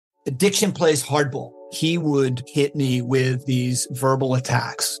Addiction plays hardball. He would hit me with these verbal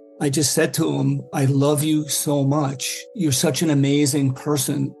attacks. I just said to him, I love you so much. You're such an amazing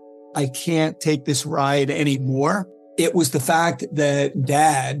person. I can't take this ride anymore. It was the fact that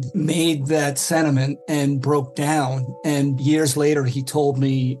Dad made that sentiment and broke down. And years later, he told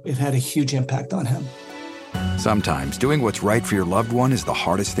me it had a huge impact on him. Sometimes doing what's right for your loved one is the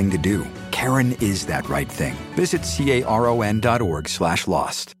hardest thing to do. Caron is that right thing. Visit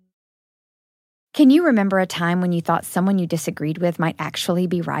caron.org/lost. Can you remember a time when you thought someone you disagreed with might actually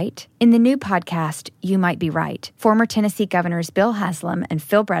be right? In the new podcast, You Might Be Right, former Tennessee Governors Bill Haslam and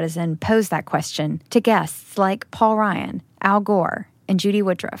Phil Bredesen pose that question to guests like Paul Ryan, Al Gore, and Judy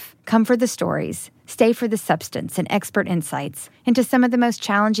Woodruff. Come for the stories, stay for the substance and expert insights into some of the most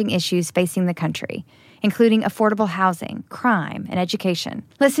challenging issues facing the country, including affordable housing, crime, and education.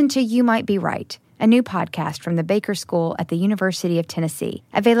 Listen to You Might Be Right, a new podcast from the Baker School at the University of Tennessee,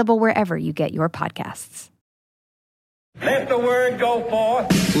 available wherever you get your podcasts. Let the word go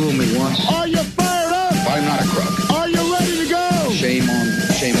forth. Fool me once. Are you fired up? I'm not a crook. Are you ready to go? Shame on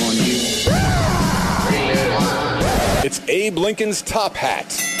you. It's Abe Lincoln's Top Hat,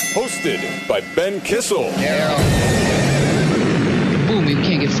 hosted by Ben Kissel. Fool me,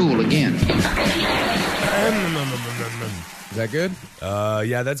 can't get fooled again. Is that good?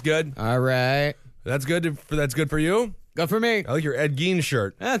 Yeah, that's good. All right. That's good for you? Good for me. I like your Ed Gein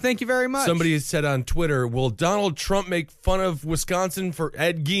shirt. Thank you very much. Somebody said on Twitter, will Donald Trump make fun of Wisconsin for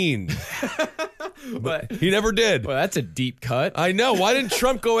Ed Gein? But he never did. Well, that's a deep cut. I know. Why didn't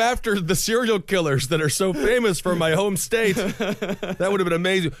Trump go after the serial killers that are so famous from my home state? That would have been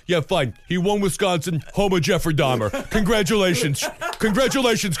amazing. Yeah, fine. He won Wisconsin, home of Jeffrey Dahmer. Congratulations.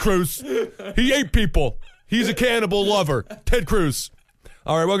 Congratulations, Cruz. He ate people. He's a cannibal lover. Ted Cruz.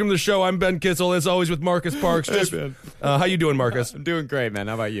 All right, welcome to the show. I'm Ben Kissel, as always, with Marcus Parks. Hey, Ben. How you doing, Marcus? I'm doing great, man.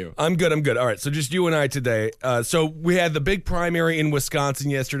 How about you? I'm good. All right, so just you and I today. So we had the big primary in Wisconsin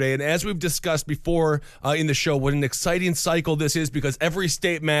yesterday, and as we've discussed before in the show, what an exciting cycle this is because every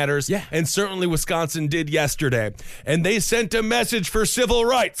state matters, and certainly Wisconsin did yesterday. And they sent a message for civil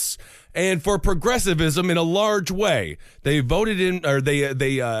rights and for progressivism in a large way. They voted in, or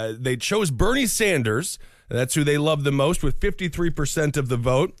they chose Bernie Sanders. That's who they love the most, with 53% of the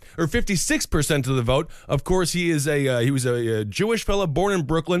vote, or 56% of the vote. Of course, he was a Jewish fellow born in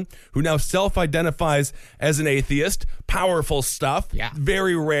Brooklyn who now self-identifies as an atheist. Powerful stuff. Yeah.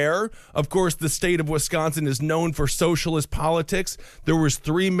 Very rare. Of course, the state of Wisconsin is known for socialist politics. There was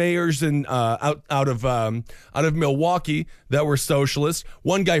 3 mayors out of Milwaukee that were socialists.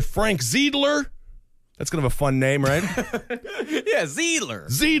 One guy, Frank Zeidler. That's kind of a fun name, right? Yeah,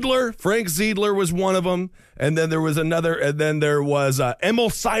 Zeidler. Frank Zeidler was one of them. And then there was another, and then there was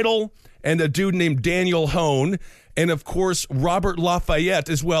Emil Seidel and a dude named Daniel Hone. And, of course, Robert Lafayette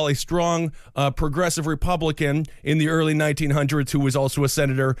as well, a strong progressive Republican in the early 1900s who was also a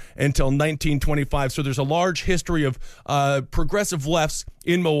senator until 1925. So there's a large history of progressive lefts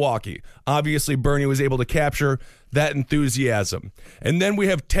in Milwaukee. Obviously, Bernie was able to capture that enthusiasm. And then we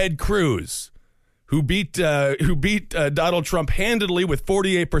have Ted Cruz, who beat Donald Trump handedly with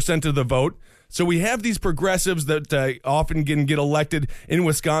 48% of the vote. So we have these progressives that often can get elected in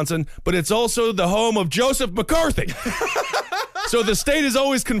Wisconsin, but it's also the home of Joseph McCarthy. So the state is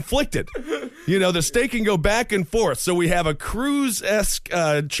always conflicted. You know, the state can go back and forth. So we have a Cruz-esque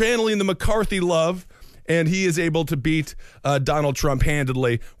channeling the McCarthy love, and he is able to beat Donald Trump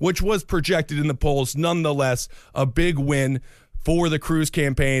handedly, which was projected in the polls. Nonetheless, a big win for the Cruz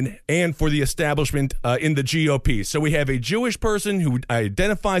campaign and for the establishment in the GOP. So we have a Jewish person who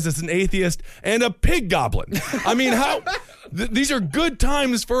identifies as an atheist and a pig goblin. I mean, how... These are good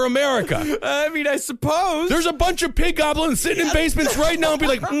times for America. I mean, I suppose. There's a bunch of pig goblins sitting in basements right now and be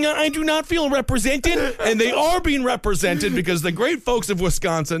like, I do not feel represented. And they are being represented because the great folks of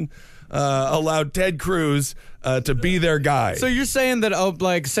Wisconsin allowed Ted Cruz to be their guy. So you're saying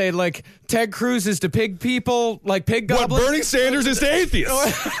that, Ted Cruz is to pig people, like pig goblins? What Bernie Sanders is to atheists.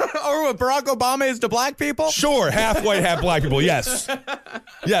 Or what Barack Obama is to black people? Sure, half white, half black people, yes.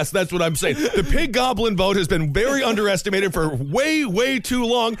 Yes, that's what I'm saying. The pig goblin vote has been very underestimated for way, way too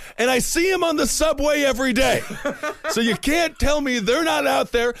long, and I see them on the subway every day. So you can't tell me they're not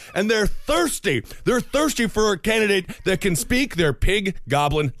out there, and they're thirsty. They're thirsty for a candidate that can speak their pig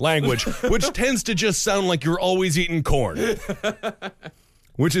goblin language, which tends to just sound like you're always eating corn.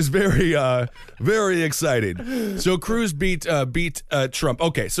 which is very, very exciting. So Cruz beat Trump.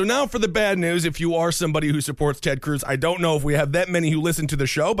 Okay, so now for the bad news. If you are somebody who supports Ted Cruz, I don't know if we have that many who listen to the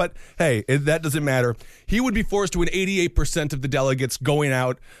show, but hey, that doesn't matter. He would be forced to win 88% of the delegates going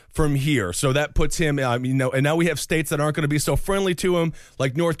out from here. So that puts him, and now we have states that aren't going to be so friendly to him,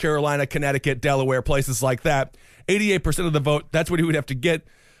 like North Carolina, Connecticut, Delaware, places like that. 88% of the vote, that's what he would have to get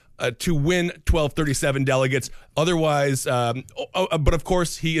to win 1237 delegates. Otherwise, but of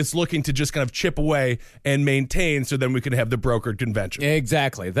course, he is looking to just kind of chip away and maintain so then we can have the brokered convention.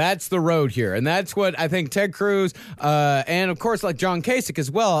 Exactly. That's the road here. And that's what I think Ted Cruz and, of course, like John Kasich as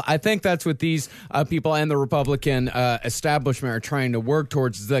well, I think that's what these people and the Republican establishment are trying to work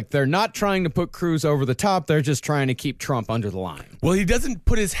towards. Like, they're not trying to put Cruz over the top. They're just trying to keep Trump under the line. Well, he doesn't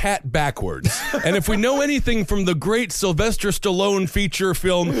put his hat backwards. And if we know anything from the great Sylvester Stallone feature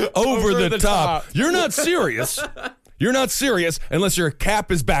film Over the Top, you're not serious. You're not serious unless your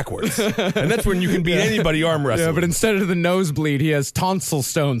cap is backwards. And that's when you can beat anybody arm wrestling. Yeah, but instead of the nosebleed, he has tonsil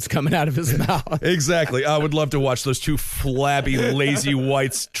stones coming out of his mouth. Exactly. I would love to watch those two flabby, lazy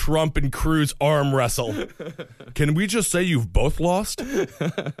whites, Trump and Cruz, arm wrestle. Can we just say you've both lost?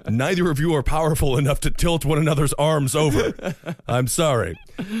 Neither of you are powerful enough to tilt one another's arms over. I'm sorry.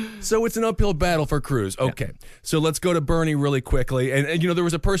 So it's an uphill battle for Cruz. Okay. Yeah. So let's go to Bernie really quickly. And there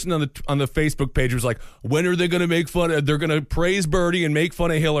was a person on the Facebook page who was like, when are they going to make fun? They're going to praise Bernie and make fun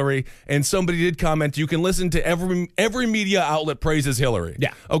of Hillary. And somebody did comment, you can listen to every media outlet praises Hillary.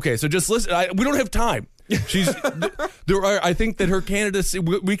 Yeah. Okay, so just listen. We don't have time. I think that her candidacy,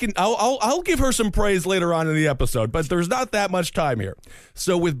 we can. I'll give her some praise later on in the episode, but there's not that much time here.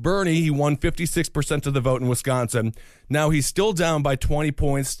 So with Bernie, he won 56% of the vote in Wisconsin. Now he's still down by 20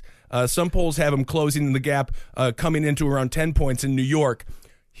 points. Some polls have him closing the gap, coming into around 10 points in New York.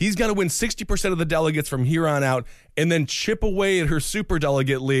 He's got to win 60% of the delegates from here on out and then chip away at her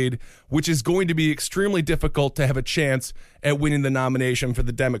superdelegate lead, which is going to be extremely difficult to have a chance at winning the nomination for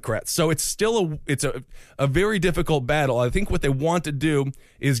the Democrats. So it's still a very difficult battle. I think what they want to do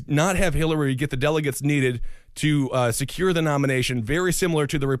is not have Hillary get the delegates needed to secure the nomination, very similar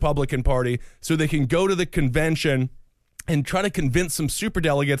to the Republican Party, so they can go to the convention and try to convince some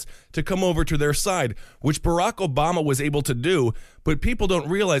superdelegates to come over to their side, which Barack Obama was able to do, but people don't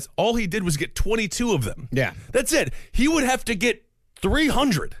realize all he did was get 22 of them. Yeah. That's it. He would have to get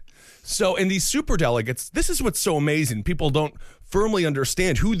 300. So, and these superdelegates, this is what's so amazing. People don't firmly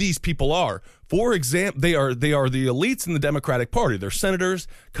understand who these people are. For example, they are the elites in the Democratic Party. They're senators,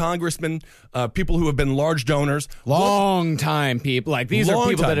 congressmen, people who have been large donors. Long time people. Like, these are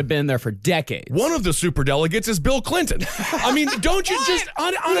people that have been there for decades. One of the superdelegates is Bill Clinton. I mean, don't you just,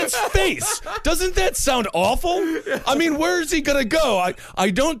 on its face, doesn't that sound awful? I mean, where is he going to go? I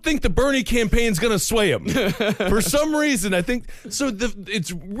don't think the Bernie campaign's going to sway him. For some reason, I think, so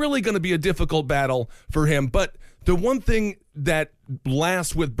it's really going to be a difficult battle for him. But the one thing that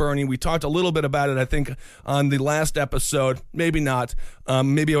lasts with Bernie, we talked a little bit about it, I think, on the last episode. Maybe not.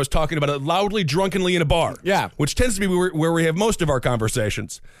 Maybe I was talking about it loudly, drunkenly in a bar. Yeah. Which tends to be where we have most of our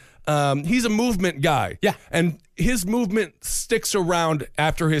conversations. He's a movement guy. Yeah. And his movement sticks around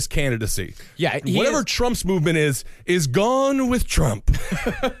after his candidacy. Yeah. Whatever Trump's movement is gone with Trump.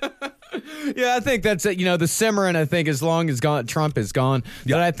 Yeah, I think that's it. The simmering, I think, as long as Trump is gone,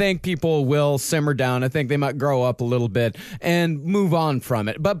 yeah. But I think people will simmer down. I think they might grow up a little bit and move on from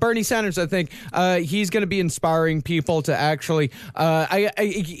it. But Bernie Sanders, I think he's going to be inspiring people to actually,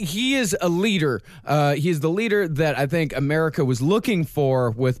 he is a leader. He is the leader that I think America was looking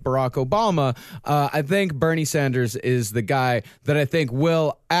for with Barack Obama. I think Bernie Sanders is the guy that I think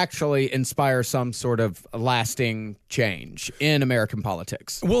will actually inspire some sort of lasting change in American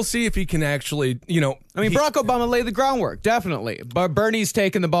politics. We'll see if he can actually, Barack Obama laid the groundwork, definitely. But Bernie's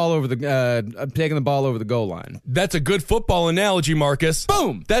taking the ball over the goal line. That's a good football analogy, Marcus.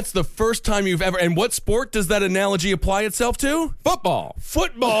 Boom! That's the first time you've ever. And what sport does that analogy apply itself to? Football.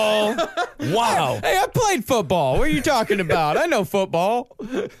 Football. Wow. Hey, I played football. What are you talking about? I know football.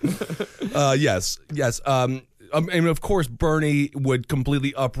 Yes. And of course, Bernie would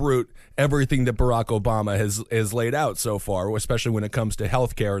completely uproot everything that Barack Obama has laid out so far, especially when it comes to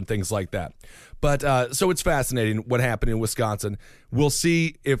healthcare and things like that. But so it's fascinating what happened in Wisconsin. We'll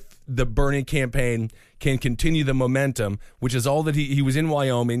see if the Bernie campaign can continue the momentum, which is all that he was in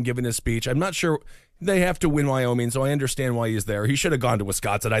Wyoming giving his speech. I'm not sure. They have to win Wyoming, so I understand why he's there. He should have gone to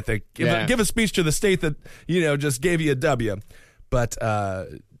Wisconsin, I think. Give a speech to the state that, just gave you a W. But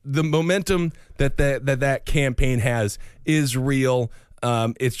the momentum that campaign has is real.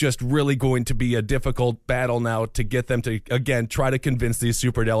 It's just really going to be a difficult battle now to get them to, again, try to convince these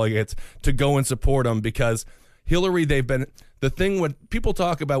superdelegates to go and support them, because Hillary, they've been the thing what people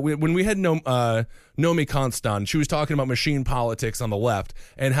talk about when we had Naomi Constant, she was talking about machine politics on the left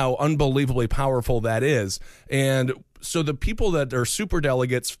and how unbelievably powerful that is. And so the people that are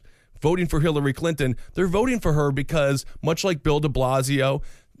superdelegates voting for Hillary Clinton, they're voting for her because, much like Bill de Blasio,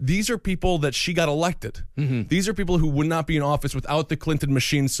 these are people that she got elected. Mm-hmm. These are people who would not be in office without the Clinton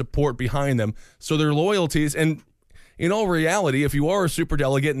machine's support behind them. So their loyalties, and in all reality, if you are a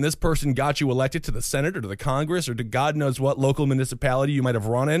superdelegate and this person got you elected to the Senate or to the Congress or to God knows what local municipality you might have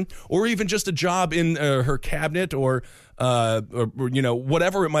run in, or even just a job in her cabinet or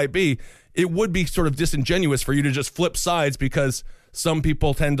whatever it might be, it would be sort of disingenuous for you to just flip sides because some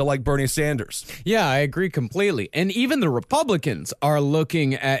people tend to like Bernie Sanders. Yeah, I agree completely. And even the Republicans are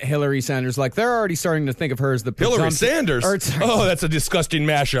looking at Hillary Sanders like they're already starting to think of her as the Hillary Sanders? Oh, that's a disgusting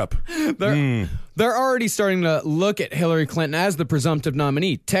mashup. They're already starting to look at Hillary Clinton as the presumptive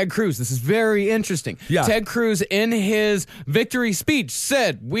nominee. Ted Cruz, this is very interesting. Yeah. Ted Cruz, in his victory speech,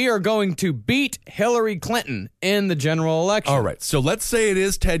 said, we are going to beat Hillary Clinton in the general election. All right, so let's say it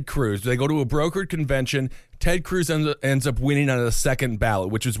is Ted Cruz. They go to a brokered convention. Ted Cruz ends up winning on a second ballot,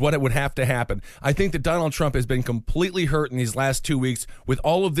 which is what it would have to happen. I think that Donald Trump has been completely hurt in these last 2 weeks with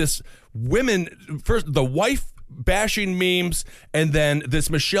all of this first the wife bashing memes, and then this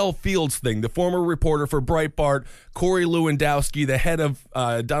Michelle Fields thing, the former reporter for Breitbart, Corey Lewandowski, the head of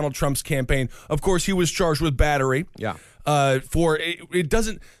Donald Trump's campaign. Of course, he was charged with battery. Yeah. It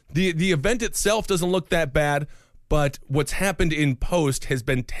doesn't, the event itself doesn't look that bad, but what's happened in post has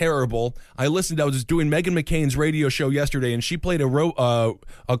been terrible. I was doing Meghan McCain's radio show yesterday, and she played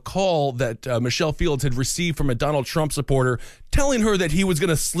a call that Michelle Fields had received from a Donald Trump supporter telling her that he was going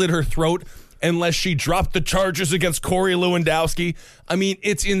to slit her throat unless she dropped the charges against Corey Lewandowski. I mean,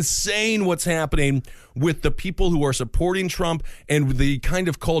 it's insane what's happening with the people who are supporting Trump and the kind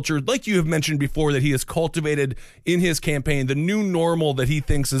of culture, like you have mentioned before, that he has cultivated in his campaign. The new normal that he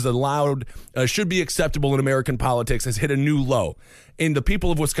thinks is allowed, should be acceptable in American politics, has hit a new low. And the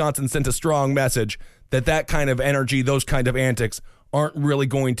people of Wisconsin sent a strong message that kind of energy, those kind of antics aren't really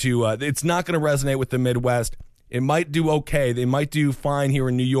going to, it's not going to resonate with the Midwest. It might do okay. They might do fine here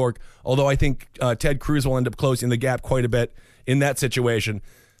in New York, although I think Ted Cruz will end up closing the gap quite a bit in that situation.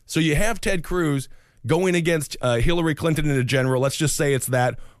 So you have Ted Cruz going against Hillary Clinton in a general. Let's just say it's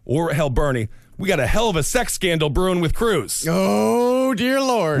that. Or hell, Bernie. We got a hell of a sex scandal brewing with Cruz. Oh, dear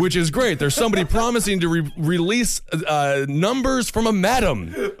Lord. Which is great. There's somebody promising to release numbers from a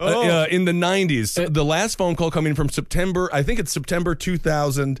madam in the 90s. The last phone call coming from September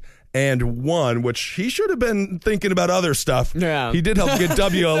 2001, which he should have been thinking about other stuff. Yeah. He did help get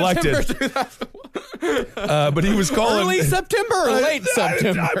W elected. But he was calling early September or late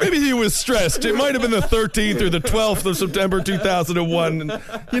September. Maybe he was stressed. It might have been the 13th or the 12th of September 2001. And,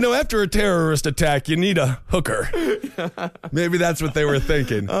 after a terrorist attack, you need a hooker. Maybe that's what they were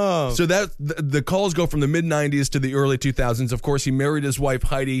thinking. Oh. So that the calls go from the mid-90s to the early 2000s. Of course, he married his wife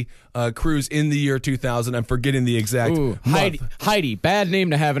Heidi Cruz in the year 2000. I'm forgetting the exact month. Heidi, bad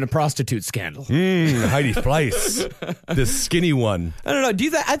name to have in a prostitute scandal. Heidi Fleiss, the skinny one. I don't know.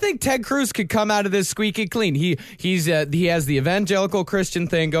 I think Ted Cruz could come out of this squeaky clean. He has the evangelical Christian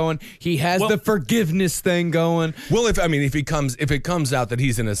thing going. He has the forgiveness thing going. Well, if it comes out that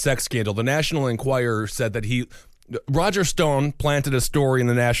he's in a sex scandal, the National Enquirer said that Roger Stone planted a story in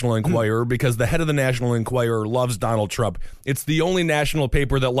the National Enquirer because the head of the National Enquirer loves Donald Trump. It's the only national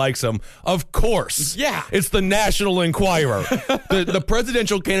paper that likes him. Of course. Yeah. It's the National Enquirer. the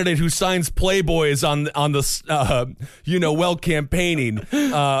presidential candidate who signs Playboys on the while campaigning.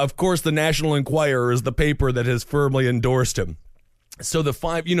 Of course, the National Enquirer is the paper that has firmly endorsed him. So the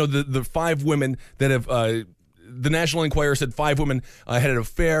five women that have the National Enquirer said 5 women had an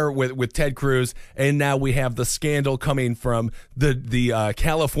affair with Ted Cruz, and now we have the scandal coming from the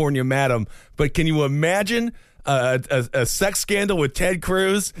California madam. But can you imagine a sex scandal with Ted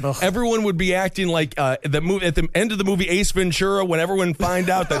Cruz? Ugh. Everyone would be acting like at the end of the movie Ace Ventura, when everyone find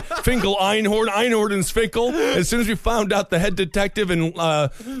out that Einhorn's Finkel. As soon as we found out the head detective in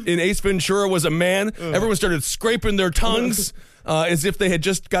Ace Ventura was a man, everyone started scraping their tongues. As if they had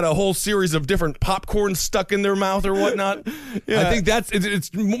just got a whole series of different popcorn stuck in their mouth or whatnot. Yeah. I think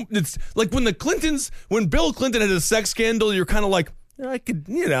it's like when Bill Clinton had a sex scandal, you're kind of like, I could,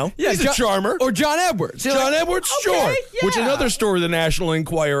 he's a charmer. Or John Edwards. John Edwards, okay, sure. Yeah. Which another story the National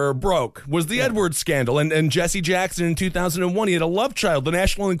Enquirer broke was the Edwards scandal. And Jesse Jackson in 2001, he had a love child. The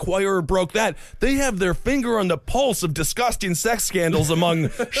National Enquirer broke that. They have their finger on the pulse of disgusting sex scandals among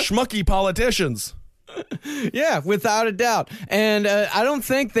schmucky politicians. Yeah, without a doubt. And I don't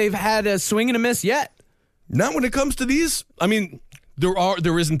think they've had a swing and a miss yet. Not when it comes to these. I mean,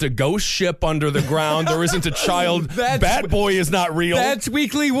 There isn't a ghost ship under the ground. There isn't a child. Bat Boy is not real. That's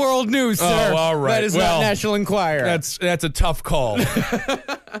Weekly World News, sir. Oh, all right. That is not National Enquirer. That's a tough call.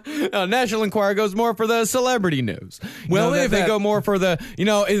 National Enquirer goes more for the celebrity news. Well, they go more for the,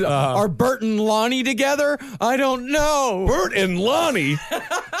 are Bert and Lonnie together? I don't know. Bert and Lonnie?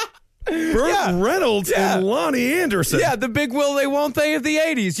 Burt Reynolds and Lonnie Anderson. Yeah, the big will they won't they of the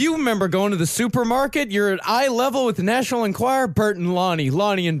 80s. You remember going to the supermarket? You're at eye level with the National Enquirer. Bert and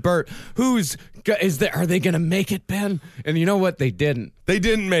Lonnie and Bert. Are they going to make it, Ben? And you know what? They didn't. They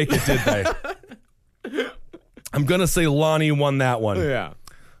didn't make it, did they? I'm going to say Lonnie won that one. Yeah.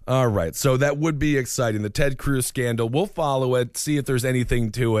 All right, so that would be exciting. The Ted Cruz scandal. We'll follow it, see if there's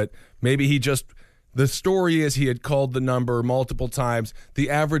anything to it. Maybe the story is he had called the number multiple times. The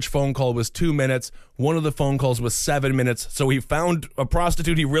average phone call was 2 minutes. One of the phone calls was 7 minutes. So he found a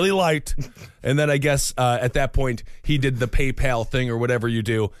prostitute he really liked. And then I guess at that point, he did the PayPal thing or whatever you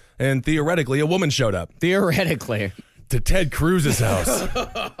do. And theoretically, a woman showed up. Theoretically. To Ted Cruz's house.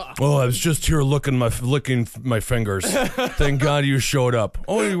 Oh, I was just here licking my fingers. Thank God you showed up.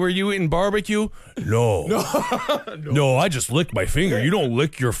 Oh, were you eating barbecue? No. No, I just licked my finger. You don't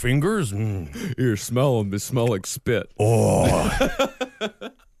lick your fingers? You're smelling. They smell like spit. Oh.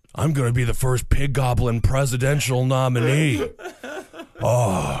 I'm going to be the first pig goblin presidential nominee.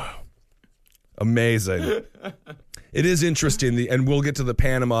 Oh. Amazing. It is interesting, and we'll get to the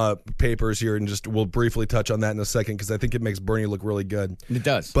Panama Papers here, and we'll briefly touch on that in a second because I think it makes Bernie look really good. It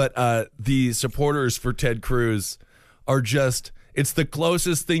does. But the supporters for Ted Cruz are it's the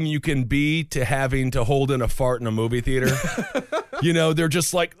closest thing you can be to having to hold in a fart in a movie theater. They're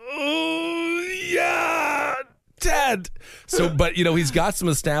just like, oh, yeah, Ted. So, but, he's got some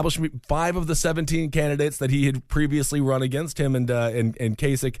establishment. 5 of the 17 candidates that he had previously run against him and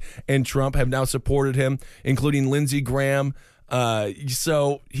Kasich and Trump have now supported him, including Lindsey Graham.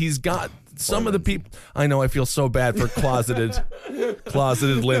 So he's got some of the people. I know I feel so bad for closeted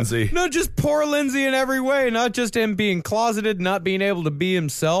Lindsey. No, just poor Lindsey in every way. Not just him being closeted, not being able to be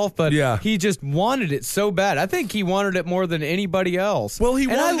himself, but he just wanted it so bad. I think he wanted it more than anybody else. Well,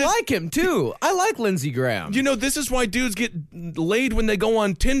 I like him too. I like Lindsey Graham. This is why dudes get laid when they go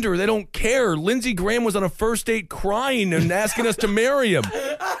on Tinder. They don't care. Lindsey Graham was on a first date crying and asking us to marry him.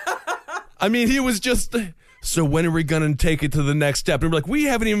 I mean, he was just. So when are we going to take it to the next step? And we're like, we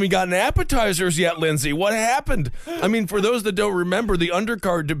haven't even gotten appetizers yet, Lindsey. What happened? I mean, for those that don't remember the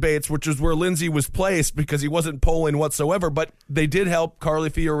undercard debates, which is where Lindsey was placed because he wasn't polling whatsoever, but they did help Carly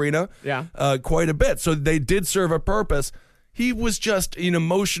Fiorina quite a bit. So they did serve a purpose. He was just an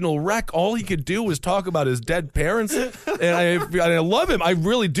emotional wreck. All he could do was talk about his dead parents. And I love him. I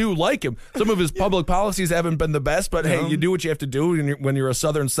really do like him. Some of his public policies haven't been the best, but hey, you do what you have to do when you're a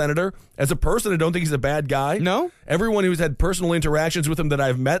Southern senator. As a person, I don't think he's a bad guy. No. Everyone who's had personal interactions with him that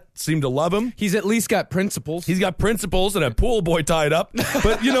I've met seem to love him. He's at least got principles. He's got principles and a pool boy tied up.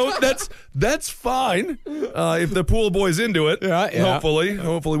 But, that's fine if the pool boy's into it. Yeah.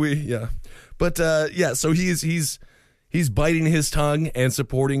 Hopefully we. But, so he's biting his tongue and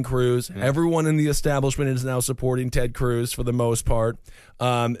supporting Cruz. Yeah. Everyone in the establishment is now supporting Ted Cruz for the most part.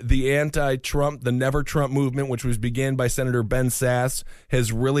 The anti-Trump, the Never Trump movement, which was began by Senator Ben Sasse,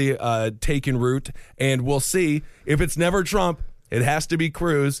 has really taken root. And we'll see if it's Never Trump, it has to be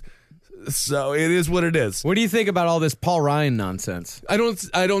Cruz. So it is what it is. What do you think about all this Paul Ryan nonsense? I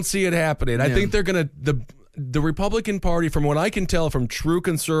don't see it happening. Yeah. I think they're going to the Republican Party, from what I can tell from true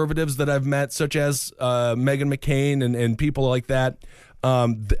conservatives that I've met, such as Meghan McCain and people like that,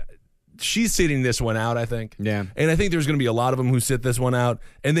 she's sitting this one out, I think. Yeah. And I think there's going to be a lot of them who sit this one out,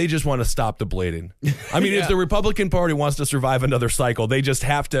 and they just want to stop the bleeding. I mean, if the Republican Party wants to survive another cycle, they just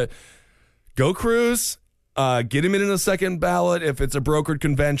have to go Cruz, get him in a second ballot. If it's a brokered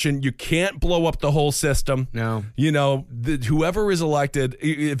convention, you can't blow up the whole system. No. Whoever is elected,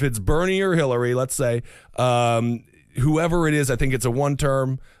 if it's Bernie or Hillary, let's say, whoever it is, I think it's a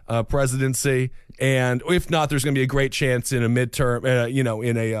one-term presidency. And if not, there's going to be a great chance in a midterm,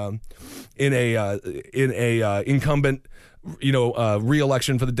 in a incumbent,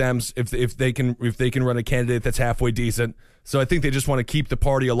 re-election for the Dems if they can run a candidate that's halfway decent. So I think they just want to keep the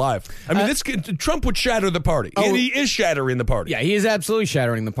party alive. I mean, Trump would shatter the party. And he is shattering the party. Yeah, he is absolutely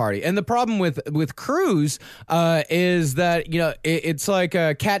shattering the party. And the problem with Cruz is that, it's like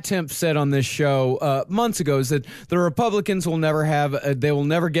Kat Temp said on this show months ago, is that the Republicans will never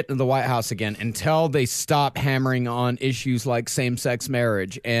get into the White House again until they stop hammering on issues like same-sex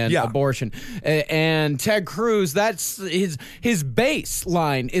marriage and abortion. And Ted Cruz, that's his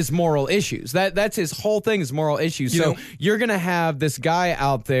baseline is moral issues. That's his whole thing is moral issues. So you're you're going to have this guy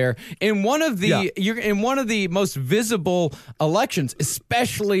out there in one of the you're in one of the most visible elections,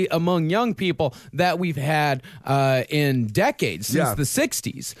 especially among young people that we've had in decades since the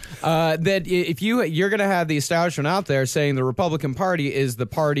 60s. That if you're going to have the establishment out there saying the Republican Party is the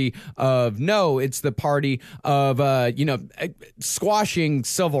party of no, it's the party of squashing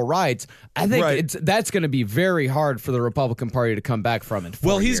civil rights. I think that's going to be very hard for the Republican Party to come back from it.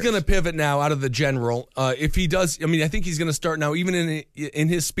 Well, he's going to pivot now out of the general. If he does, I mean, I think he's going to start now. Even in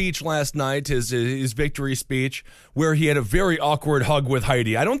his speech last night, his victory speech, where he had a very awkward hug with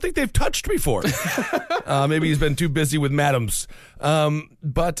Heidi. I don't think they've touched before. Maybe he's been too busy with madams.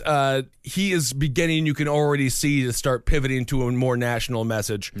 But he is beginning. You can already see to start pivoting to a more national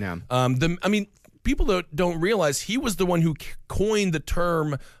message. Yeah. People don't realize he was the one who coined the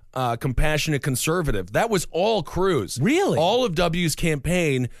term compassionate conservative. That was all Cruz. Really? All of W's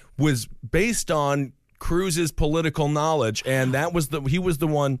campaign was based on Cruz's political knowledge, and he was the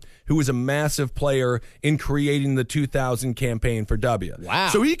one who was a massive player in creating the 2000 campaign for W. Wow.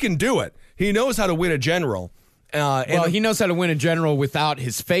 So he can do it. He knows how to win a general. He knows how to win a general without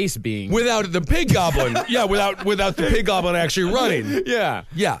his face being... Without the pig goblin. without the pig goblin actually running.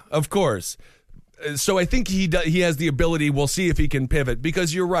 Yeah, of course. So I think he has the ability. We'll see if he can pivot,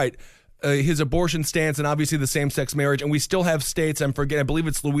 because you're right. His abortion stance and obviously the same-sex marriage, and we still have states. I believe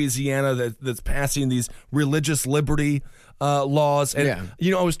it's Louisiana that's passing these religious liberty laws. And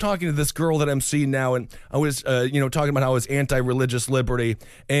I was talking to this girl that I'm seeing now, and I was talking about how it's anti-religious liberty,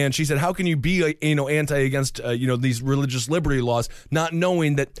 and she said, "How can you be anti against these religious liberty laws, not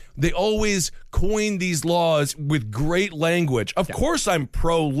knowing that they always coin these laws with great language? Of course, I'm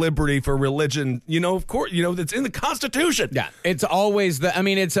pro-liberty for religion. Of course, it's in the Constitution. Yeah, it's always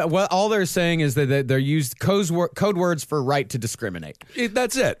all they're saying is that they're used code words for right to discriminate.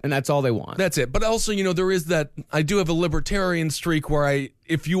 That's it, and that's all they want. That's it. But also, there is that. I do have a libertarian streak where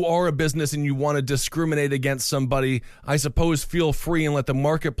if you are a business and you want to discriminate against somebody, I suppose feel free and let the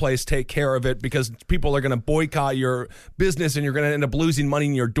marketplace take care of it, because people are going to boycott your business and you're going to end up losing money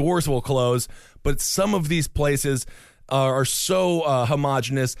and your doors will close. But some of these places are so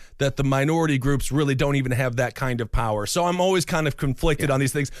homogenous that the minority groups really don't even have that kind of power. So I'm always kind of conflicted on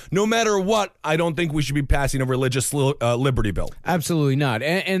these things. No matter what, I don't think we should be passing a religious liberty bill. Absolutely not.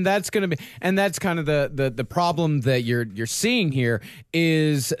 And that's going to be, and that's kind of the problem that you're seeing here,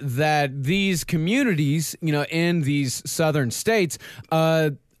 is that these communities, in these southern states,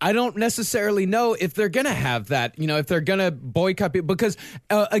 I don't necessarily know if they're going to have that, if they're going to boycott people, because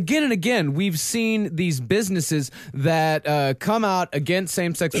again and again, we've seen these businesses that come out against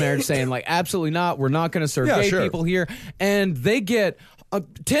same-sex marriage saying, like, absolutely not, we're not going to serve gay people here, and they get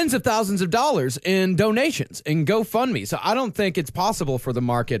tens of thousands of dollars in donations and GoFundMe. So I don't think it's possible for the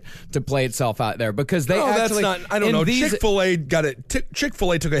market to play itself out there, because they actually... that's not... I don't know. Chick-fil-A got it.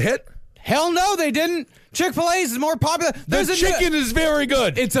 Chick-fil-A took a hit? Hell no, they didn't. Chick-fil-A is more popular. The chicken is very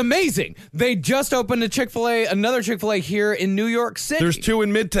good. It's amazing. They just opened another Chick-fil-A here in New York City. There's two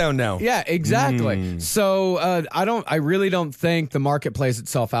in Midtown now. Yeah, exactly. So I really don't think the market plays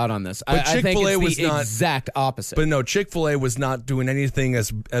itself out on this. But I think Chick-fil-A it's was the exact opposite. But no, Chick-fil-A was not doing anything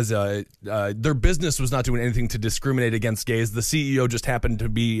their business was not doing anything to discriminate against gays. The CEO just happened to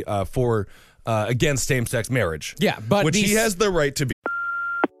be against same-sex marriage. Yeah, but which he has the right to be.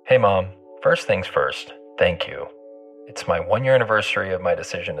 Hey, Mom. First things first, thank you. It's my 1-year anniversary of my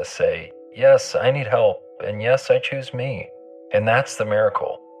decision to say, yes, I need help, and yes, I choose me. And that's the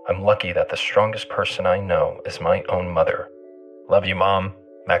miracle. I'm lucky that the strongest person I know is my own mother. Love you, Mom.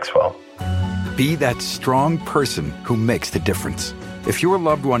 Maxwell. Be that strong person who makes the difference. If your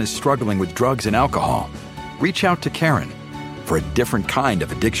loved one is struggling with drugs and alcohol, reach out to Caron for a different kind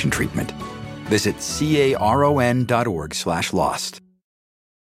of addiction treatment. Visit caron.org/lost.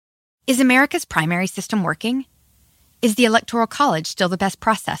 Is America's primary system working? Is the Electoral College still the best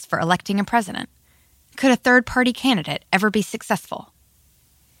process for electing a president? Could a third-party candidate ever be successful?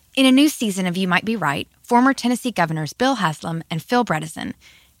 In a new season of You Might Be Right, former Tennessee governors Bill Haslam and Phil Bredesen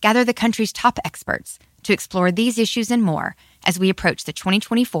gather the country's top experts to explore these issues and more as we approach the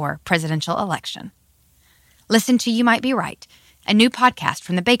 2024 presidential election. Listen to You Might Be Right, a new podcast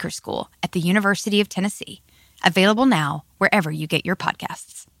from the Baker School at the University of Tennessee, available now wherever you get your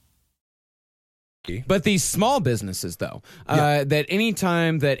podcasts. But these small businesses, though, that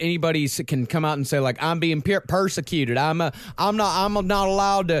anytime that anybody can come out and say, like, I'm being persecuted, I'm not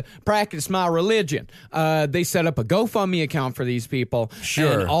allowed to practice my religion. They set up a GoFundMe account for these people.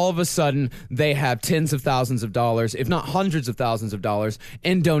 Sure. And all of a sudden, they have tens of thousands of dollars, if not hundreds of thousands of dollars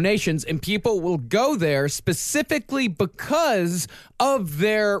in donations. And people will go there specifically because of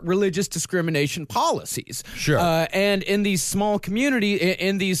their religious discrimination policies. Sure. And in these small communities,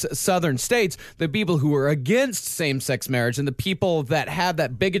 in these southern states, the people who are against same-sex marriage and the people that have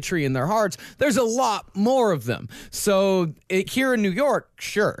that bigotry in their hearts, there's a lot more of them. So here in New York,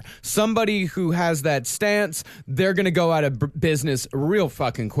 sure, somebody who has that stance, they're going to go out of business real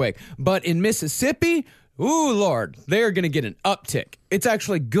fucking quick. But in Mississippi, ooh, Lord, they're going to get an uptick. It's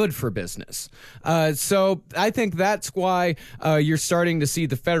actually good for business. So I think that's why you're starting to see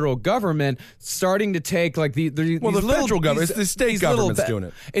the federal government starting to take like the federal government, it's the state government's doing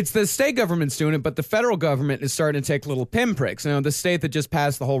it. It's the state government's doing it, but the federal government is starting to take little pinpricks. You know, the state that just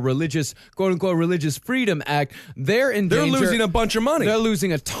passed the whole quote unquote religious freedom act, they're in danger. They're losing a bunch of money. They're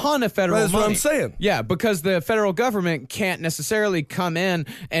losing a ton of federal money. That's what I'm saying. Yeah, because the federal government can't necessarily come in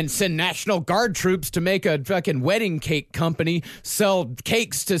and send National Guard troops to make a fucking wedding cake company sell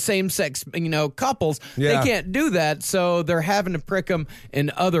cakes to same-sex, couples. Yeah. They can't do that, so they're having to prick them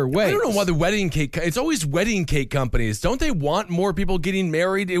in other ways. I don't know why the wedding cake. It's always wedding cake companies. Don't they want more people getting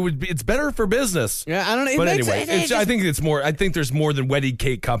married? It's better for business. Yeah, I don't know. But anyway, I think it's more. I think there's more than wedding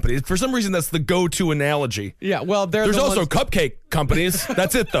cake companies. For some reason, that's the go-to analogy. Yeah, well, there's also cupcake companies.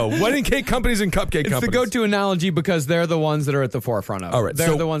 That's it, though. Wedding cake companies and cupcake companies. It's the go-to analogy because they're the ones that are at the forefront of it. All right,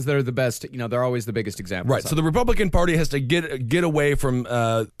 they're the ones that are the best. They're always the biggest examples. Right. So the Republican Party has to get away from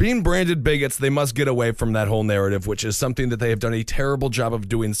being branded bigots. They must get away from that whole narrative, which is something that they have done a terrible job of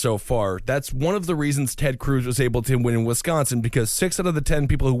doing so far. That's one of the reasons Ted Cruz was able to win in Wisconsin, because 6 out of the 10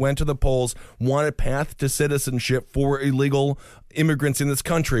 people who went to the polls want a path to citizenship for illegal immigrants in this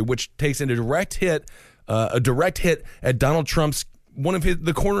country, which takes a direct hit at Donald Trump's one of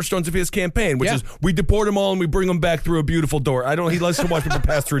the cornerstones of his campaign, which is we deport them all and we bring them back through a beautiful door. He likes to watch people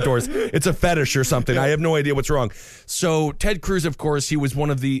pass through doors. It's a fetish or something. I have no idea what's wrong. So Ted Cruz, of course, he was one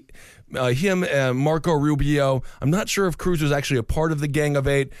of the Marco Rubio. I'm not sure if Cruz was actually a part of the Gang of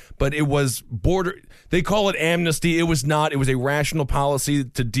Eight, but it was they call it amnesty. It was not. It was a rational policy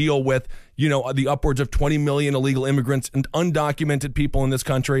to deal with, the upwards of 20 million illegal immigrants and undocumented people in this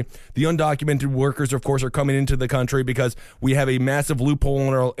country. The undocumented workers, of course, are coming into the country because we have a massive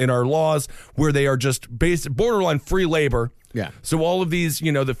loophole in our laws where they are just borderline free labor. Yeah. So all of these,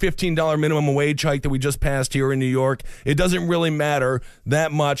 the $15 minimum wage hike that we just passed here in New York, it doesn't really matter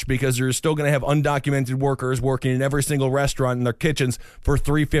that much because you're still going to have undocumented workers working in every single restaurant in their kitchens for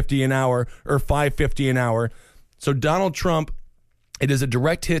 $3.50 an hour or $5.50 an hour. So Donald Trump, it is a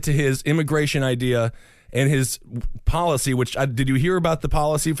direct hit to his immigration idea and his policy, which did you hear about the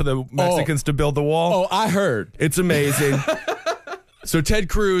policy for the Mexicans to build the wall? Oh, I heard. It's amazing. So Ted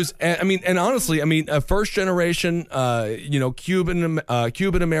Cruz, and honestly, a first generation, Cuban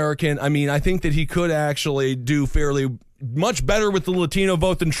American. I think that he could actually do fairly much better with the Latino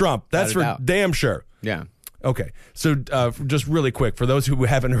vote than Trump. That's for damn sure. Yeah. Okay. So just really quick, for those who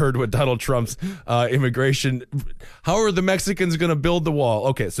haven't heard what Donald Trump's immigration, how are the Mexicans going to build the wall?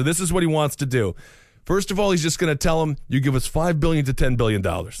 Okay. So this is what he wants to do. First of all, he's just going to tell them, you give us $5 billion to $10 billion.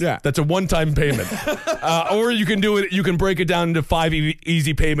 Yeah. That's a one-time payment. Or you can do it, you can break it down into 5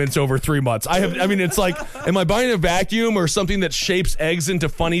 easy payments over 3 months. It's like, am I buying a vacuum or something that shapes eggs into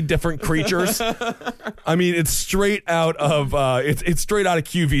funny different creatures? It's straight out of, it's straight out of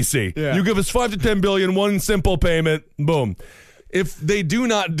QVC. Yeah. You give us $5 to $10 billion, one simple payment, boom. If they do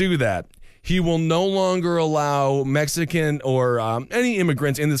not do that, he will no longer allow Mexican or any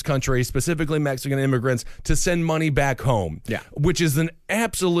immigrants in this country, specifically Mexican immigrants, to send money back home. Yeah. Which is an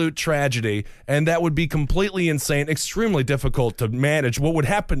absolute tragedy, and that would be completely insane, extremely difficult to manage. What would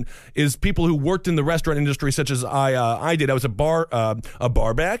happen is people who worked in the restaurant industry, such as I did. I was a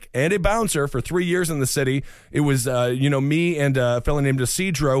barback and a bouncer for 3 years in the city. It was me and a fellow named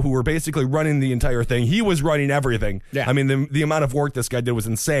Isidro who were basically running the entire thing. He was running everything. Yeah. The amount of work this guy did was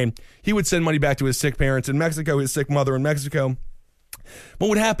insane. He would send money back to his sick parents in Mexico, his sick mother in Mexico. What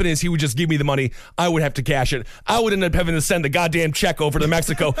would happen is he would just give me the money. I would have to cash it. I would end up having to send the goddamn check over to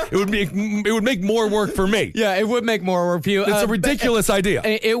Mexico. It would make more work for me. Yeah, it would make more work for you. It's a ridiculous idea.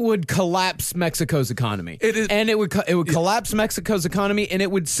 It would collapse Mexico's economy. It would collapse Mexico's economy, and it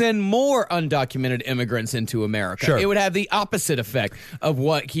would send more undocumented immigrants into America. Sure. It would have the opposite effect of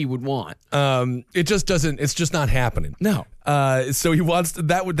what he would want. It just doesn't. It's just not happening. No. So he wants to,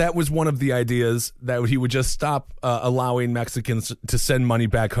 that was one of the ideas, that he would just stop allowing Mexicans to send money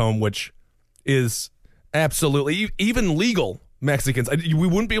back home, which is absolutely, even legal Mexicans. We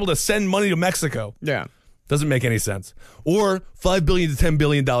wouldn't be able to send money to Mexico. Yeah. Doesn't make any sense. Or $5 billion to $10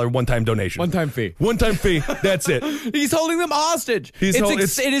 billion one-time donation. One-time fee. One-time fee. That's it. He's holding them hostage.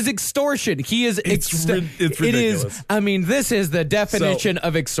 It is extortion. He is. It's ridiculous. It is. I mean, this is the definition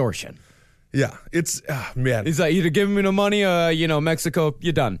of extortion. Yeah. It's man. He's like, either give me the money, Mexico,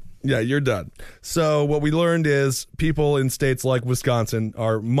 you're done. Yeah, you're done. So what we learned is people in states like Wisconsin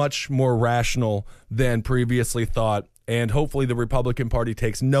are much more rational than previously thought, and hopefully the Republican Party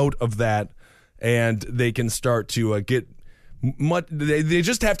takes note of that. And they can start to get much. They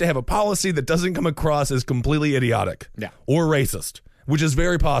just have to have a policy that doesn't come across as completely idiotic, or racist, which is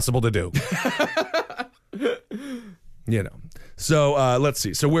very possible to do. So let's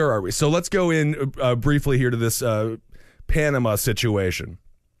see. So where are we? So let's go in briefly here to this Panama situation.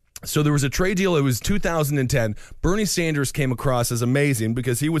 So there was a trade deal. It was 2010. Bernie Sanders came across as amazing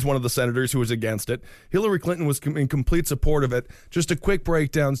because he was one of the senators who was against it. Hillary Clinton was in complete support of it. Just a quick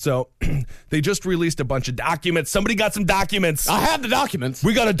breakdown. So they just released a bunch of documents. Somebody got some documents. I have the documents.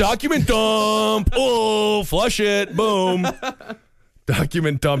 We got a document dump. Oh, flush it. Boom.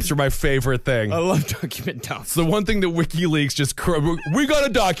 Document dumps are my favorite thing. I love document dumps. It's the one thing that WikiLeaks just... We got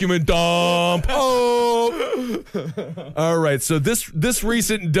a document dump. Oh. All right. So this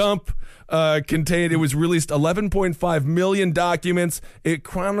recent dump contained... It was released 11.5 million documents. It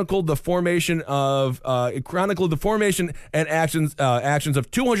chronicled the formation and actions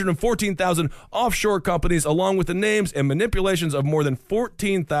of 214,000 offshore companies, along with the names and manipulations of more than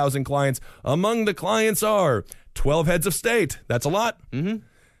 14,000 clients. Among the clients are 12 heads of state. That's a lot. Mm-hmm.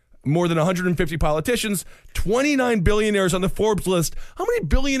 More than 150 politicians, 29 billionaires on the Forbes list. How many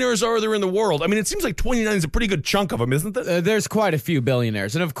billionaires are there in the world? I mean, it seems like 29 is a pretty good chunk of them, isn't it? There's quite a few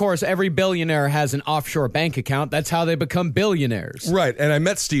billionaires. And of course, every billionaire has an offshore bank account. That's how they become billionaires. Right. And I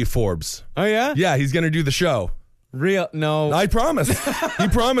met Steve Forbes. Oh, yeah? Yeah, he's going to do the show. No. I promised. He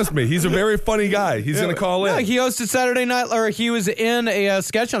promised me. He's a very funny guy. He's going to call in. He hosted Saturday Night, or he was in a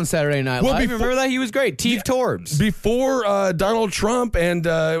sketch on Saturday Night Live. Remember that? He was great. Steve Forbes. Before Donald Trump and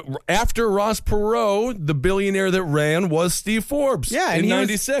after Ross Perot, the billionaire that ran was Steve Forbes. Yeah, and in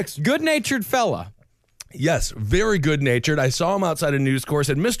 '96. Good-natured fella. Yes, very good-natured. I saw him outside a news corps,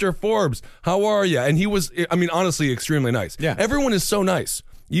 said, Mr. Forbes, how are you? And he was, honestly, extremely nice. Yeah. Everyone is so nice.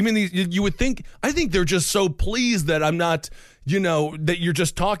 Even you would think, I think they're just so pleased that I'm not, that you're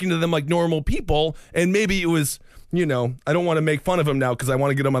just talking to them like normal people. And maybe it was, I don't want to make fun of him now because I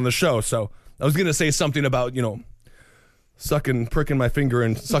want to get him on the show. So I was going to say something about, pricking my finger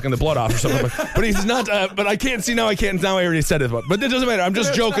and sucking the blood off or something. But he's not, but I can't see now. Now I already said it. But it doesn't matter. I'm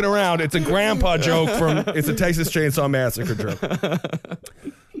just joking around. It's a grandpa joke it's a Texas Chainsaw Massacre joke.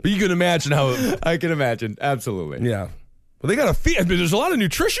 But you can imagine how. I can imagine. Absolutely. Yeah. Well, they got to feed. There's a lot of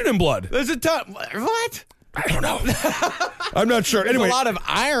nutrition in blood. There's a ton. What? I don't know. I'm not sure. There's anyway, a lot of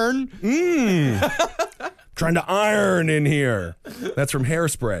iron. Trying to iron in here. That's from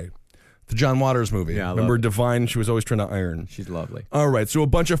Hairspray, the John Waters movie. Yeah, remember Divine? She was always trying to iron. She's lovely. All right. So a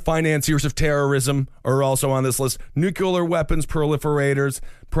bunch of financiers of terrorism are also on this list. Nuclear weapons proliferators,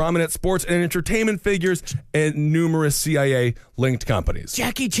 prominent sports and entertainment figures, and numerous CIA-linked companies.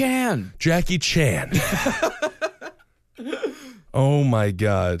 Jackie Chan. Oh my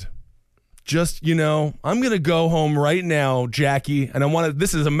God. Just, I'm going to go home right now, Jackie, and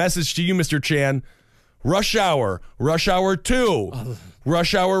this is a message to you, Mr. Chan. Rush Hour 2,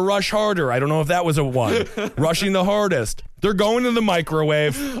 Rush Hour, Rush Harder. I don't know if that was a one. Rushing the Hardest. They're going in the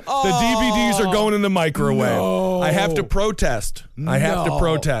microwave. Oh, the DVDs are going in the microwave. No. I have to protest.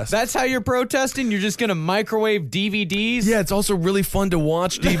 That's how you're protesting? You're just going to microwave DVDs? Yeah, it's also really fun to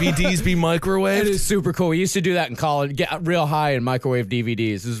watch DVDs be microwaved. It is super cool. We used to do that in college. Get real high and microwave DVDs.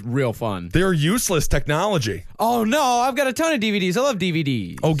 This is real fun. They're useless technology. Oh, no. I've got a ton of DVDs. I love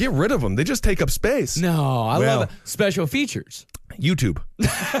DVDs. Oh, get rid of them. They just take up space. No, I love special features. YouTube.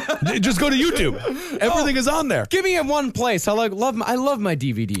 Just go to YouTube. Everything is on there. Give me in one place. I love my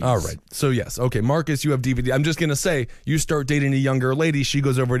DVDs. All right. So yes. Okay, Marcus, you have DVD. I'm just going to say, you start dating a younger lady, she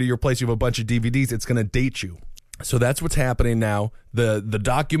goes over to your place, you have a bunch of DVDs, it's going to date you. So that's what's happening now. The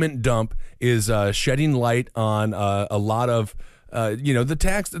document dump is shedding light on a lot of the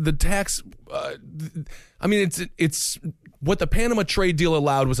tax. It's what the Panama trade deal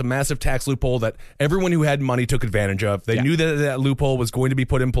allowed was a massive tax loophole that everyone who had money took advantage of. They knew that loophole was going to be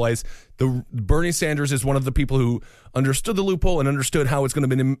put in place. Bernie Sanders is one of the people who understood the loophole and understood how it's going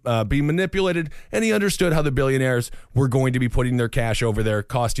to be manipulated, and he understood how the billionaires were going to be putting their cash over there,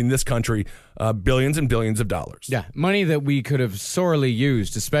 costing this country billions and billions of dollars. Yeah, money that we could have sorely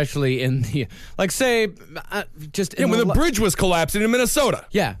used, especially in the, like, say, just in when the bridge was collapsing in Minnesota.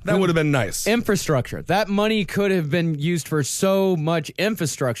 Yeah. That would have been nice. Infrastructure. That money could have been used for so much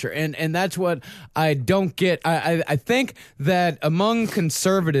infrastructure, and that's what I don't get. I think that among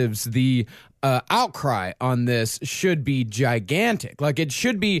conservatives, the outcry on this should be gigantic. Like, it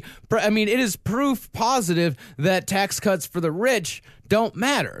should be, I mean, it is proof positive that tax cuts for the rich don't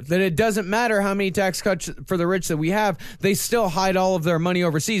matter, that it doesn't matter how many tax cuts for the rich that we have. They still hide all of their money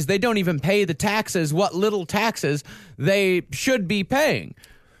overseas. They don't even pay the taxes, what little taxes they should be paying.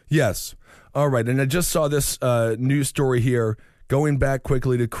 Yes. All right. And I just saw this news story here, going back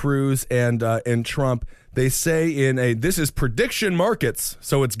quickly to Cruz and Trump. They say this is prediction markets,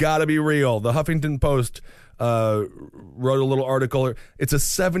 so it's got to be real. The Huffington Post wrote a little article. It's a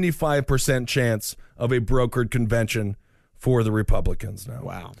 75% chance of a brokered convention for the Republicans now.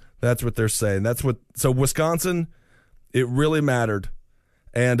 Wow. That's what they're saying. So Wisconsin, it really mattered.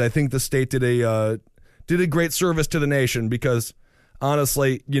 And I think the state did a great service to the nation because,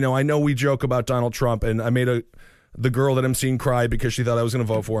 honestly, I know we joke about Donald Trump, and I made the girl that I'm seeing cry because she thought I was going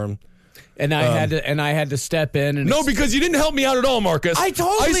to vote for him. And I had to step in. And no, because you didn't help me out at all, Marcus. I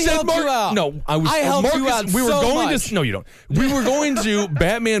totally helped you out. No, I helped Marcus, you out we were so going much. to. No, you don't. We were going to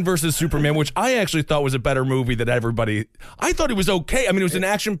Batman versus Superman, which I actually thought was a better movie than everybody. I thought it was okay. I mean, it was an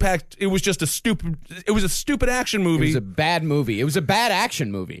action-packed. It was just a stupid. It was a stupid action movie. It was a bad movie. It was a bad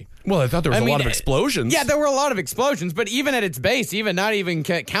action movie. Well, I thought there was a lot of explosions. Yeah, there were a lot of explosions, but even at its base, even not even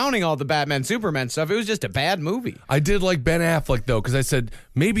counting all the Batman, Superman stuff, it was just a bad movie. I did like Ben Affleck, though, because I said,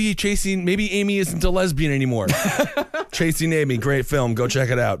 maybe Amy isn't a lesbian anymore. Chasing Amy, great film. Go check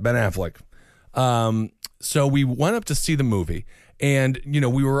it out. Ben Affleck. So we went up to see the movie. And,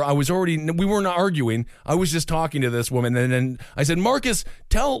 we weren't arguing. I was just talking to this woman. And then I said, Marcus,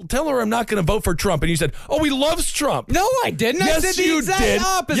 tell her I'm not going to vote for Trump. And you said, oh, he loves Trump. No, I didn't. Yes, I said you the exact did.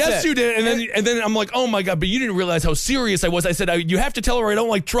 opposite. Yes, you did. And then I'm like, oh, my God, but you didn't realize how serious I was. I said, you have to tell her I don't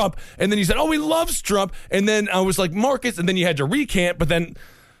like Trump. And then you said, oh, he loves Trump. And then I was like, Marcus. And then you had to recant. But then...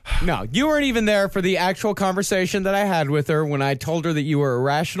 No, you weren't even there for the actual conversation that I had with her when I told her that you were a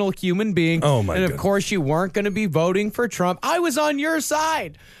rational human being. Oh, my And, of goodness. course, you weren't going to be voting for Trump. I was on your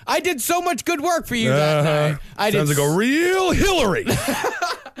side. I did so much good work for you that night. Sounds like a real Hillary.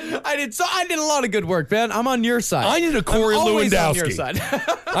 I did a lot of good work, Ben. I'm on your side. I need a Corey I'm always Lewandowski. on your side.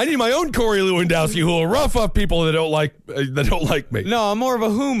 I need my own Corey Lewandowski who will rough up people that don't like me. No, I'm more of a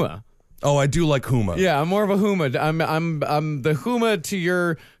Huma. Oh, I do like Huma. Yeah, I'm more of a Huma. I'm the Huma to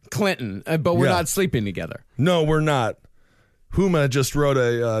your Clinton, but we're not sleeping together. No, we're not. Huma just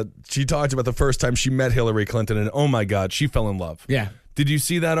wrote she talked about the first time she met Hillary Clinton, and oh my God, she fell in love. Yeah. Did you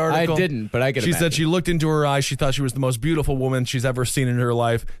see that article? I didn't, but I could She imagine. said she looked into her eyes. She thought she was the most beautiful woman she's ever seen in her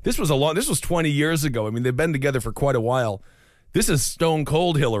life. This was 20 years ago. I mean, they've been together for quite a while. This is stone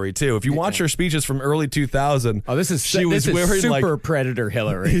cold Hillary too. If you watch her speeches from early 2000, this is wearing super predator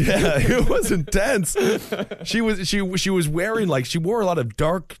Hillary. Yeah, it was intense. She was wearing she wore a lot of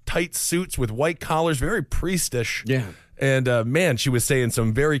dark, tight suits with white collars, very priestish. Yeah. And man, she was saying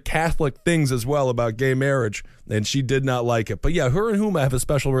some very Catholic things as well about gay marriage, and she did not like it. But yeah, her and Huma have a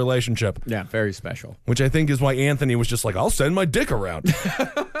special relationship. Yeah, very special. Which I think is why Anthony was just like, I'll send my dick around.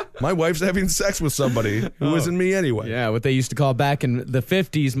 My wife's having sex with somebody who isn't me anyway. Yeah, what they used to call back in the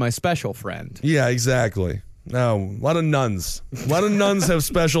 50s, my special friend. Yeah, exactly. No, a lot of nuns. A lot of nuns have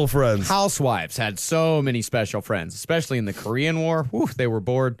special friends. Housewives had so many special friends, especially in the Korean War. Whew, they were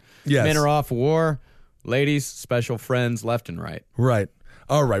bored. Yes. Men are off war. Ladies, special friends left and right. Right.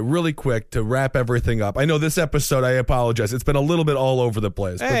 All right, really quick to wrap everything up. I know this episode, I apologize. It's been a little bit all over the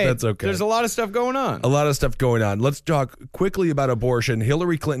place, but that's okay. There's a lot of stuff going on. A lot of stuff going on. Let's talk quickly about abortion.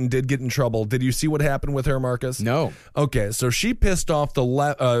 Hillary Clinton did get in trouble. Did you see what happened with her, Marcus? No. Okay, so she pissed off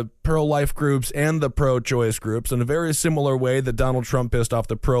the pro-life groups and the pro-choice groups in a very similar way that Donald Trump pissed off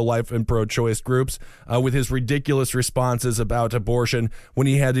the pro-life and pro-choice groups with his ridiculous responses about abortion when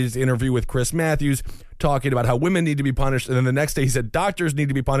he had his interview with Chris Matthews talking about how women need to be punished, and then the next day he said doctors need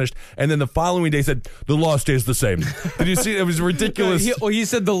to be punished, and then the following day he said the law stays the same. Did you see? It was ridiculous. He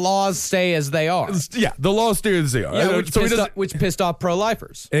said the laws stay as they are. Yeah, the law stays as they are. Yeah, which pissed off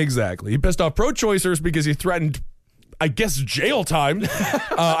pro-lifers. Exactly. He pissed off pro-choicers because he threatened, I guess, jail time.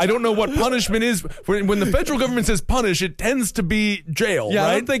 I don't know what punishment is. When the federal government says punish, it tends to be jail, Yeah, right?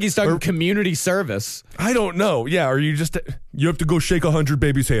 I don't think he's talking community service. I don't know. Yeah, or you have to go shake 100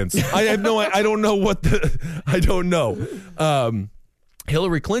 babies' hands. I have no, I don't know I don't know.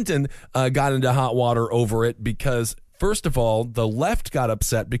 Hillary Clinton got into hot water over it because first of all, the left got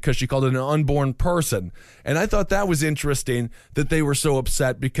upset because she called it an unborn person. And I thought that was interesting that they were so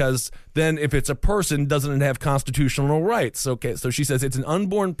upset because then if it's a person, doesn't it have constitutional rights? Okay, so she says it's an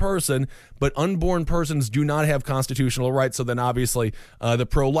unborn person, but unborn persons do not have constitutional rights. So then obviously the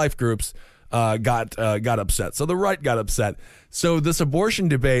pro-life groups got upset. So the right got upset. So this abortion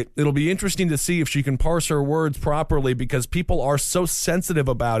debate, it'll be interesting to see if she can parse her words properly because people are so sensitive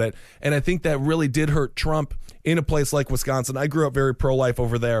about it. And I think that really did hurt Trump in a place like Wisconsin. I grew up very pro-life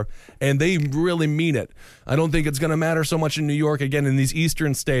over there, and they really mean it. I don't think it's going to matter so much in New York. Again, in these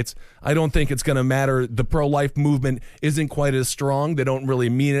eastern states, I don't think it's going to matter. The pro-life movement isn't quite as strong. They don't really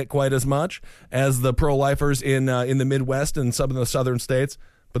mean it quite as much as the pro-lifers in the Midwest and some of the southern states.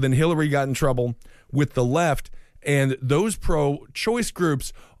 But then Hillary got in trouble with the left, and those pro-choice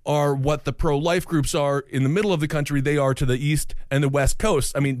groups are what the pro-life groups are in the middle of the country. They are to the east and the west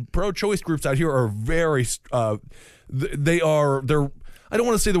coast. I mean, pro-choice groups out here are very, they're, I don't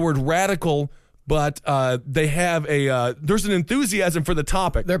want to say the word radical, but they have there's an enthusiasm for the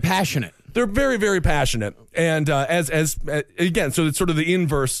topic. They're passionate. They're very, very passionate. And again, so it's sort of the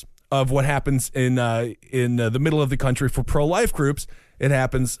inverse of what happens in the middle of the country for pro-life groups. It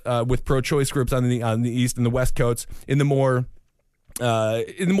happens with pro-choice groups on the east and the west coasts in the more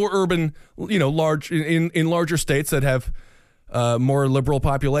urban, in larger states that have more liberal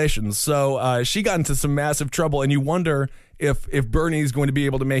populations. So she got into some massive trouble, and you wonder if Bernie is going to be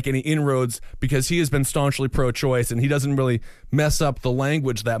able to make any inroads because he has been staunchly pro-choice and he doesn't really mess up the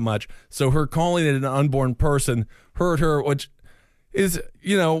language that much. So her calling it an unborn person hurt her, which is,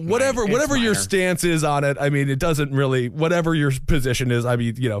 whatever your stance is on it. I mean, it doesn't really, whatever your position is. I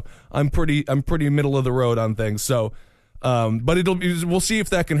mean, I'm pretty middle of the road on things. So, but we'll see if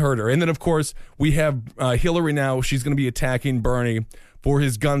that can hurt her. And then of course we have Hillary now. She's going to be attacking Bernie for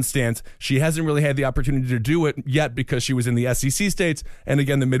his gun stance. She hasn't really had the opportunity to do it yet because she was in the SEC states. And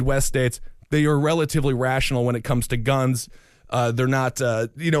again, the Midwest states, they are relatively rational when it comes to guns. They're not,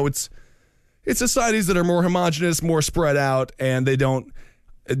 it's societies that are more homogenous, more spread out, and they don't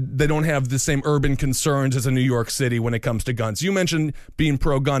have the same urban concerns as in New York City when it comes to guns. You mentioned being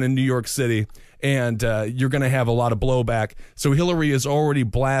pro-gun in New York City, and you're going to have a lot of blowback. So Hillary is already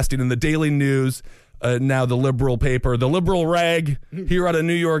blasting in the Daily News. Now the liberal paper, the liberal rag here out of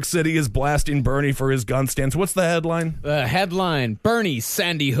New York City is blasting Bernie for his gun stance. What's the headline? The headline, Bernie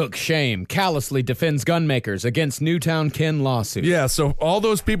Sandy Hook shame, callously defends gun makers against Newtown Ken lawsuit. Yeah, so all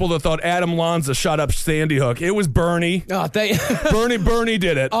those people that thought Adam Lanza shot up Sandy Hook, it was Bernie. Oh, Bernie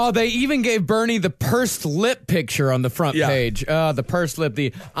did it. Oh, they even gave Bernie the pursed lip picture on the front page. The pursed lip,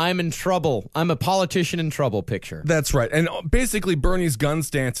 the I'm in trouble, I'm a politician in trouble picture. That's right. And basically Bernie's gun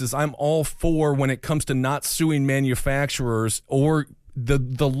stance is I'm all for when it comes to not suing manufacturers or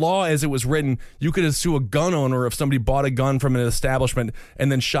the law as it was written. You could sue a gun owner if somebody bought a gun from an establishment and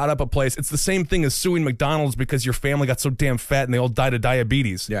then shot up a place. It's the same thing as suing McDonald's because your family got so damn fat and they all died of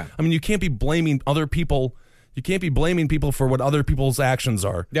diabetes. Yeah. I mean, you can't be blaming other people. You can't be blaming people for what other people's actions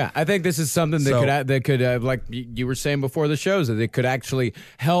are. Yeah, I think this is something that could like you were saying before the shows, that it could actually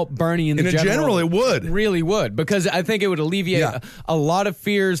help Bernie in general. It would. Really would, because I think it would alleviate a lot of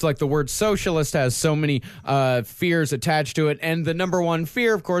fears. Like the word socialist has so many fears attached to it, and the number one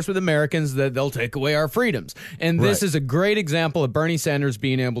fear, of course, with Americans, that they'll take away our freedoms. And this is a great example of Bernie Sanders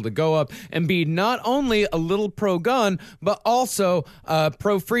being able to go up and be not only a little pro-gun, but also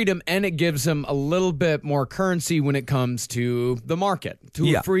pro-freedom, and it gives him a little bit more currency when it comes to the market,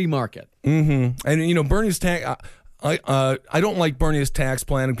 to a free market. Mm-hmm. And Bernie's tax, I don't like Bernie's tax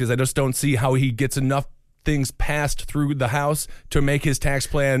plan because I just don't see how he gets enough things passed through the House to make his tax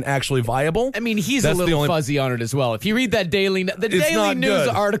plan actually viable. I mean, he's a little fuzzy on it as well. If you read that Daily News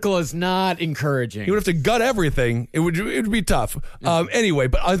article, is not encouraging. He would have to gut everything. It would be tough. Anyway,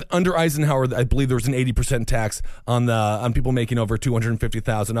 but under Eisenhower, I believe there was an 80% tax on people making over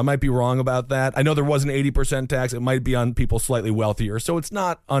 $250,000. I might be wrong about that. I know there was an 80% tax. It might be on people slightly wealthier, so it's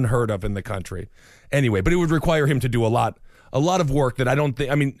not unheard of in the country. Anyway, but it would require him to do a lot of work that I don't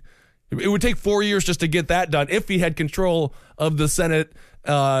think. I mean, it would take 4 years just to get that done if he had control of the Senate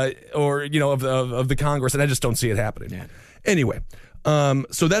or of the Congress, and I just don't see it happening. Yeah. Anyway,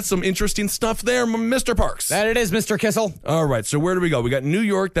 so that's some interesting stuff there, Mr. Parks. That it is, Mr. Kissel. All right, so where do we go? We got New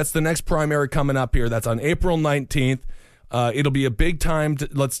York. That's the next primary coming up here. That's on April 19th. It'll be a big time to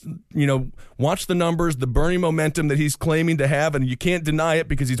watch the numbers, the Bernie momentum that he's claiming to have, and you can't deny it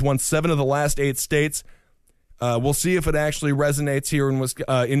because he's won 7 of the last 8 states. We'll see if it actually resonates here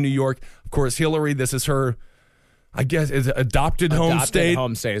in New York. Of course, Hillary, this is her, I guess, is adopted home state.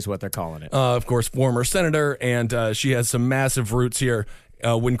 Home state is what they're calling it. Of course, former senator, and she has some massive roots here.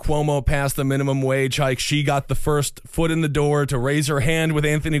 When Cuomo passed the minimum wage hike, she got the first foot in the door to raise her hand with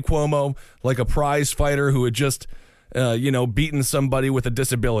Anthony Cuomo like a prize fighter who had just, beaten somebody with a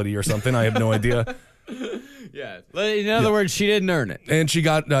disability or something. I have no idea. Yeah. In other words, she didn't earn it. And she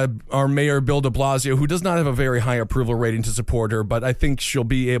got our mayor, Bill de Blasio, who does not have a very high approval rating to support her, but I think she'll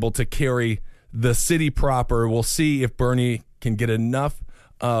be able to carry the city proper. We'll see if Bernie can get enough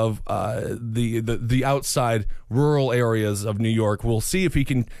of the outside rural areas of New York. We'll see if he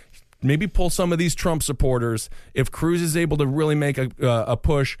can maybe pull some of these Trump supporters. If Cruz is able to really make a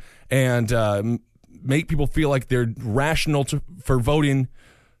push and make people feel like they're rational for voting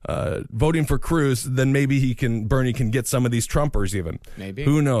for Cruz, then maybe Bernie can get some of these Trumpers even. Maybe.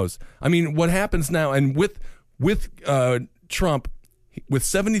 Who knows? I mean, what happens now, and with Trump, with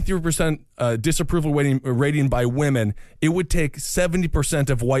 73% disapproval rating by women, it would take 70%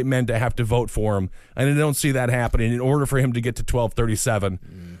 of white men to have to vote for him, and I don't see that happening in order for him to get to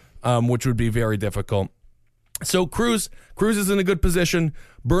 1237, which would be very difficult. So Cruz is in a good position.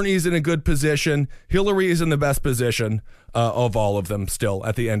 Bernie's in a good position. Hillary is in the best position of all of them still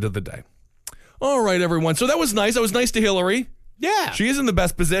at the end of the day. All right, everyone. So that was nice. That was nice to Hillary. Yeah. She is in the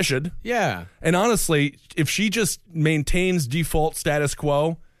best position. Yeah. And honestly, if she just maintains default status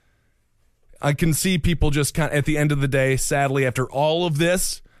quo, I can see people just kind of, at the end of the day, sadly, after all of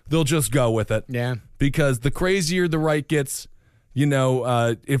this, they'll just go with it. Yeah. Because the crazier the right gets,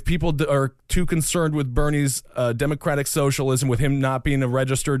 if people are too concerned with Bernie's democratic socialism, with him not being a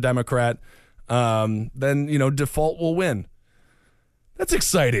registered Democrat, then, default will win. That's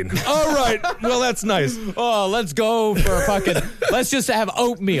exciting. All right. Well, that's nice. Oh, let's go for let's just have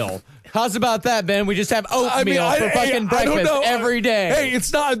oatmeal. How's about that, Ben? We just have oatmeal for breakfast every day. Hey,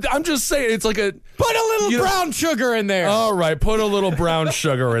 it's not, I'm just saying, it's like put a little brown sugar in there. All right, put a little brown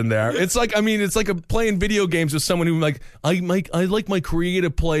sugar in there. It's like, it's like playing video games with someone who I like my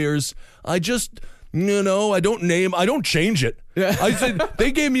creative players. I just, I don't change it. Yeah. I said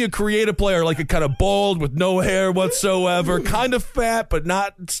they gave me a creative player, like a kind of bald with no hair whatsoever, kind of fat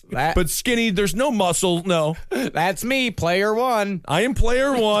but skinny. There's no muscle. No, that's me, player one. I am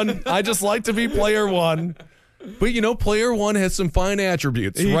player one. I just like to be player one. But, player one has some fine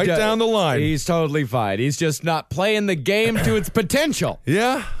attributes down the line. He's totally fine. He's just not playing the game to its potential.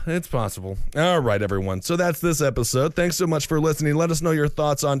 Yeah, it's possible. All right, everyone. So that's this episode. Thanks so much for listening. Let us know your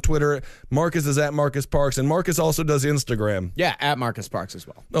thoughts on Twitter. Marcus is at Marcus Parks, and Marcus also does Instagram. Yeah, at Marcus Parks as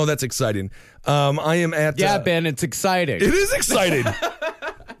well. Oh, that's exciting. I am at... Yeah, Ben, it's exciting. It is exciting.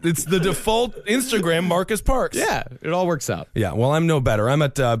 It's the default Instagram, Marcus Parks. Yeah, it all works out. Yeah, well, I'm no better. I'm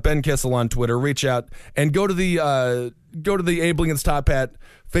at Ben Kissel on Twitter. Reach out and go to the Abe Lincoln's Top Hat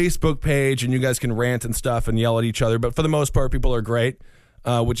Facebook page, and you guys can rant and stuff and yell at each other. But for the most part, people are great,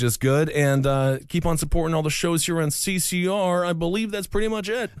 which is good. And keep on supporting all the shows here on CCR. I believe that's pretty much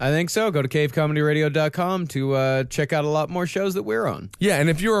it. I think so. Go to cavecomedyradio.com to check out a lot more shows that we're on. Yeah, and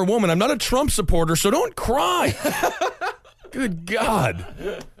if you're a woman, I'm not a Trump supporter, so don't cry. Good God.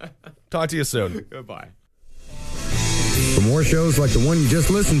 Talk to you soon. Goodbye. For more shows like the one you just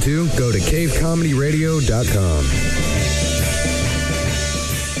listened to, go to cavecomedyradio.com.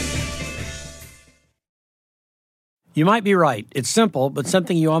 You might be right. It's simple, but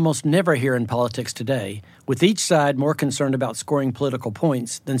something you almost never hear in politics today, with each side more concerned about scoring political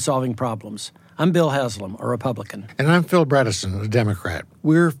points than solving problems. I'm Bill Haslam, a Republican. And I'm Phil Bredesen, a Democrat.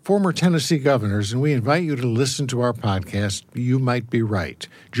 We're former Tennessee governors, and we invite you to listen to our podcast, You Might Be Right.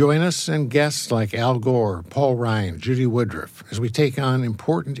 Join us and guests like Al Gore, Paul Ryan, Judy Woodruff, as we take on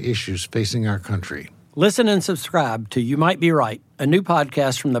important issues facing our country. Listen and subscribe to You Might Be Right, a new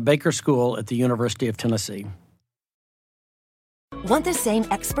podcast from the Baker School at the University of Tennessee. Want the same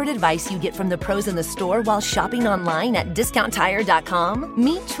expert advice you get from the pros in the store while shopping online at DiscountTire.com?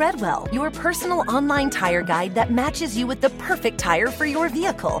 Meet Treadwell, your personal online tire guide that matches you with the perfect tire for your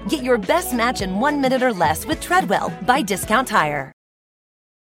vehicle. Get your best match in 1 minute or less with Treadwell by Discount Tire.